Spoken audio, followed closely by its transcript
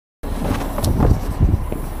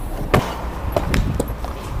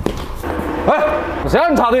哎，谁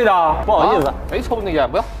让你插队的？不好意思，谁抽你的烟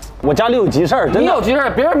不要？我家里有急事儿，你有急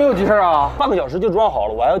事，别人没有急事啊？半个小时就装好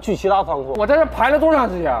了，我还要去其他仓库。我在这排了多长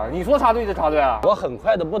时间？你说插队就插队啊？我很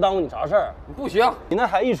快的，不耽误你啥事儿。不行，你那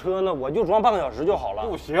还一车呢，我就装半个小时就好了。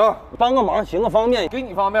不行，帮个忙行个方便，给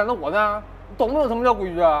你方便，那我呢？你懂不懂什么叫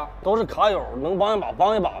规矩啊？都是卡友，能帮一把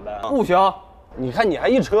帮一把呗。不行，你看你还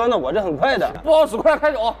一车呢，我这很快的。不好使，快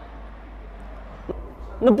开走。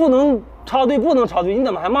那不能插队，不能插队，你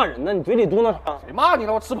怎么还骂人呢？你嘴里嘟囔啥？谁骂你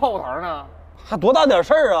了？我吃泡泡糖呢。还多大点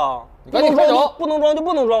事儿啊！你赶紧开走，不能装就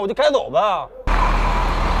不能装，我就开走呗。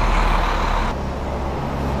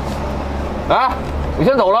来，我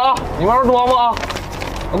先走了啊！你慢慢装吧。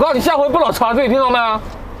我告诉你，下回不老插队，听到没？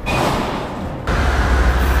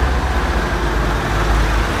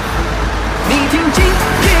你听今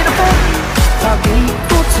夜的风，它给你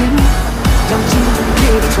多情，让今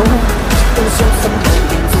夜的愁都消散都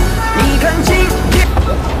变踪。你看今夜。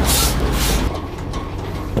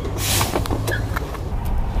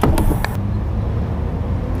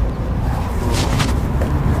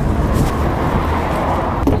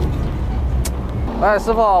哎，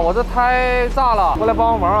师傅，我这胎炸了，过来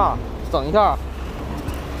帮个忙啊，整一下。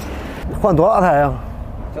换多大胎呀？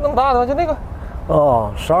就那么大的，就那个。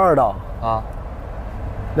哦，12档啊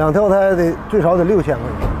，2条胎得最少得6000块钱。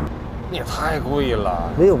你也太贵了，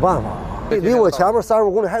没有办法，离我前面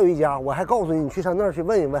35公里还有一家，我还告诉你，你去他那儿去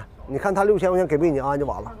问一问，你看他6000块钱给不给你安就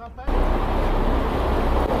完了。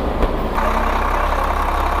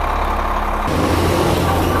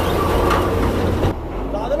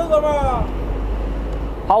咋的了，哥们儿？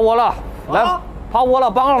趴窝了，来，趴窝了，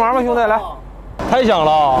帮个忙吧，兄弟，来。太响了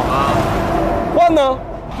啊！换呢？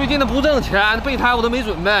最近的不挣钱，备胎我都没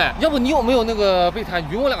准备。要不你有没有那个备胎？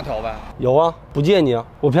匀我2条呗。有啊，不借你啊，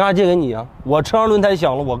我凭啥借给你啊？我车上轮胎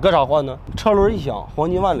响了，我搁啥换呢？车轮一响，黄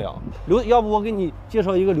金万两。要不我给你介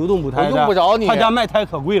绍一个流动补胎的，我用不着你，他家卖胎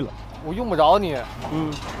可贵了。我用不着你。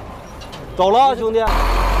走了啊，兄弟。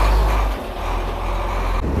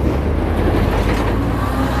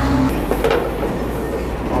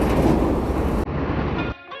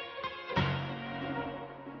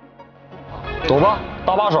走吧，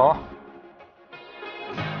搭把手。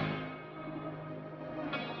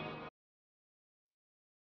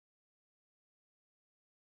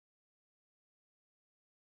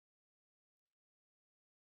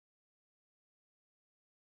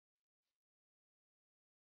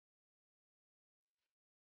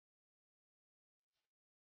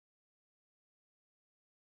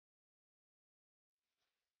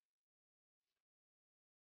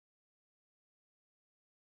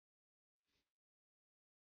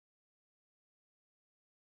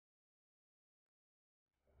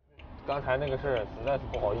刚才那个事儿实在是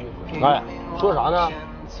不好意思。哎，说啥呢？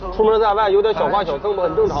出门在外有点小刮小蹭不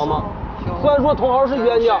很正常吗？虽然说同行是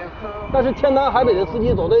冤家，但是天南海北的司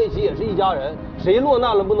机走在一起也是一家人，谁落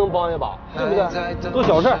难了不能帮一把，对不对？都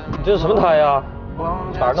小事。这是什么胎呀？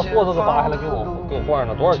哪儿的货色都扒下来给我换上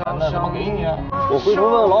了，多少钱呢？怎么给你？我回头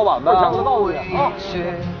问问老板呗。我告诉你啊，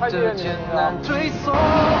太谢谢你了，兄弟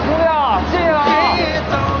啊，谢谢了啊！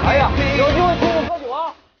哎呀，有机会请我喝酒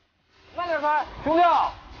啊！慢点开，兄弟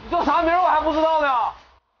啊，你叫啥名我还不知道呢。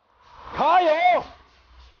卡友。